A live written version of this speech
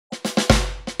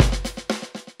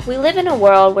We live in a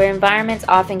world where environments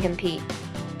often compete.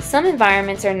 Some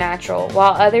environments are natural,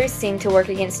 while others seem to work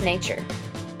against nature.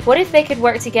 What if they could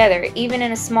work together, even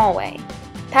in a small way?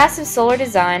 Passive solar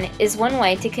design is one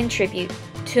way to contribute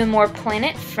to a more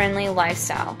planet-friendly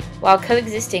lifestyle while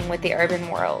coexisting with the urban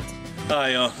world.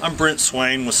 Hi, I'm Brent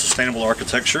Swain with Sustainable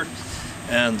Architecture,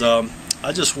 and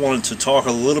I just wanted to talk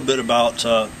a little bit about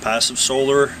passive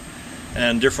solar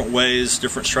and different ways,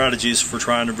 different strategies for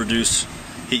trying to reduce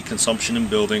heat consumption in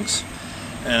buildings.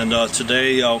 And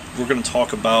today we're going to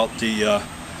talk about the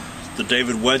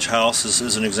David Wedge house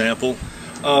as an example.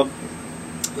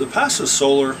 The passive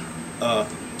solar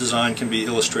design can be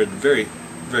illustrated very,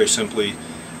 very simply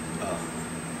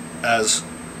as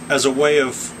a way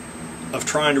of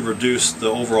trying to reduce the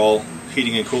overall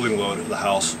heating and cooling load of the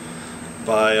house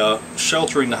by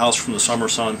sheltering the house from the summer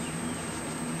sun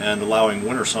and allowing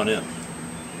winter sun in.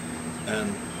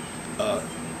 And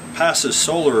passive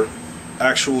solar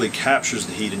actually captures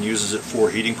the heat and uses it for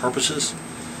heating purposes,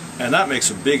 and that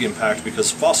makes a big impact because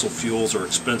fossil fuels are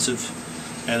expensive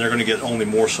and they're going to get only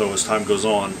more so as time goes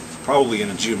on, probably in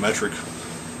a geometric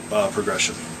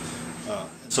progression.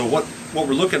 So what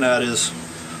we're looking at is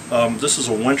this is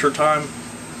a wintertime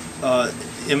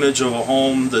image of a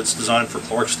home that's designed for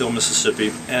Clarksdale,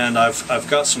 Mississippi, and I've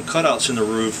got some cutouts in the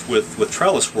roof with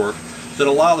trellis work that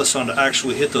allow the sun to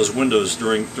actually hit those windows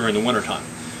during the wintertime.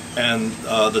 And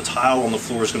the tile on the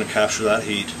floor is going to capture that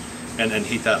heat and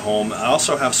heat that home. I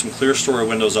also have some clear story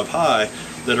windows up high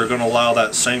that are going to allow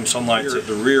that same sunlight to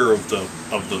the rear of the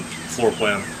floor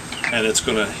plan, and it's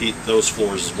going to heat those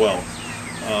floors as well.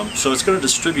 So it's going to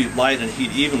distribute light and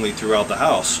heat evenly throughout the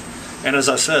house. And as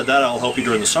I said, that'll help you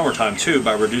during the summertime too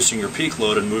by reducing your peak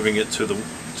load and moving it to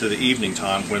the evening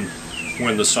time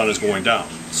when the sun is going down.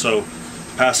 So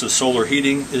passive solar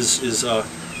heating is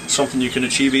something you can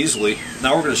achieve easily.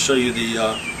 Now we're going to show you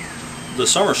the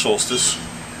summer solstice,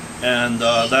 and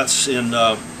that's in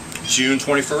June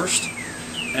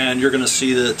 21st, and you're going to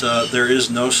see that there is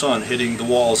no sun hitting the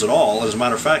walls at all. As a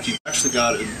matter of fact, you've actually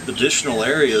got additional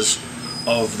areas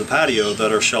of the patio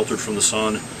that are sheltered from the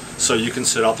sun, so you can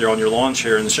sit out there on your lawn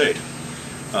chair in the shade.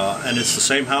 And it's the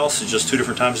same house, it's just two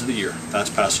different times of the year. That's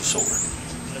passive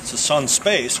solar. It's a sun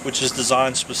space, which is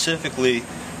designed specifically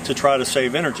to try to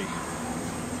save energy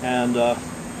and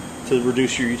to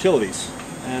reduce your utilities.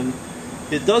 And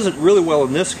it does it really well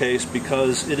in this case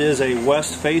because it is a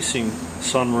west-facing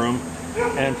sunroom,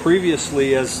 and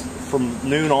previously, as from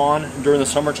noon on during the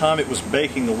summertime, it was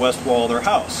baking the west wall of their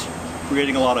house,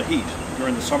 creating a lot of heat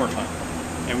during the summertime.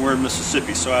 And we're in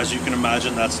Mississippi, so as you can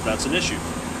imagine, that's an issue.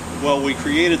 Well, we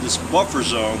created this buffer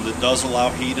zone that does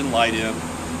allow heat and light in,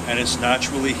 and it's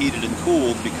naturally heated and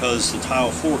cooled because the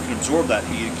tile floor can absorb that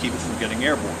heat and keep it from getting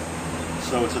airborne.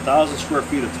 So it's 1,000 square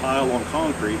feet of tile on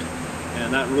concrete,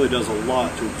 and that really does a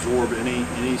lot to absorb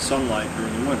any sunlight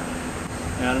during the winter.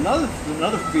 And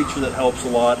another feature that helps a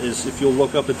lot is if you'll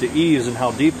look up at the eaves and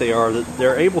how deep they are, that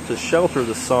they're able to shelter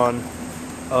the sun,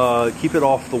 keep it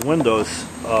off the windows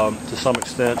to some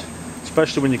extent,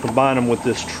 especially when you combine them with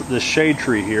this shade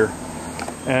tree here.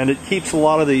 And it keeps a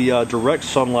lot of the direct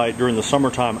sunlight during the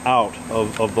summertime out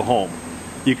of the home.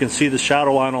 You can see the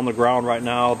shadow line on the ground right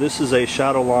now. This is a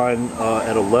shadow line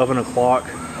at 11 o'clock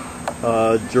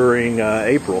during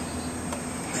April.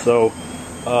 So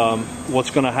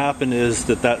what's going to happen is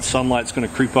that sunlight's going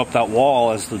to creep up that wall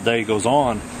as the day goes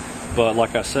on. But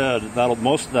like I said,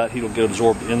 most of that heat will get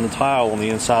absorbed in the tile on the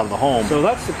inside of the home. So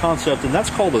that's the concept, and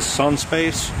that's called a sun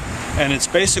space. And it's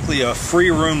basically a free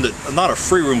room not a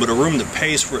free room, but a room that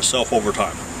pays for itself over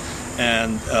time,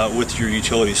 and with your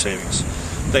utility savings.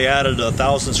 They added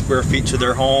 1,000 square feet to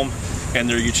their home, and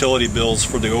their utility bills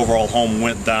for the overall home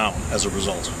went down as a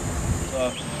result.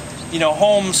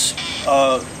 Homes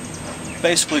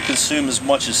basically consume as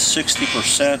much as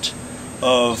 60%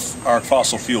 of our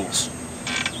fossil fuels.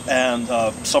 And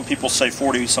some people say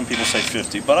 40, some people say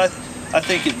 50. But I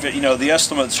think the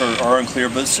estimates are unclear,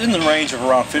 but it's in the range of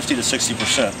around 50 to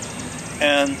 60%.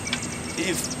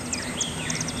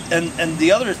 And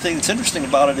the other thing that's interesting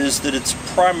about it is that it's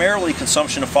primarily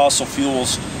consumption of fossil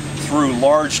fuels through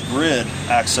large grid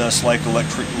access like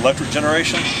electric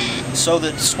generation, so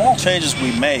that small changes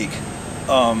we make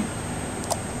on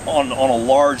a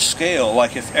large scale,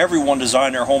 like if everyone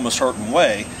designed their home a certain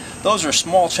way, those are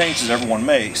small changes everyone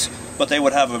makes, but they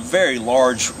would have a very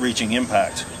large reaching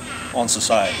impact on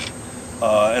society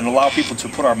and allow people to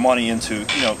put our money into,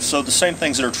 so the same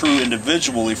things that are true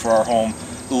individually for our home,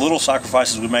 the little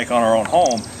sacrifices we make on our own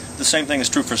home, the same thing is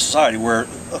true for society, where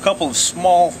a couple of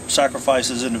small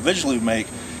sacrifices individually we make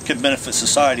can benefit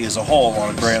society as a whole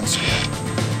on a grand scale.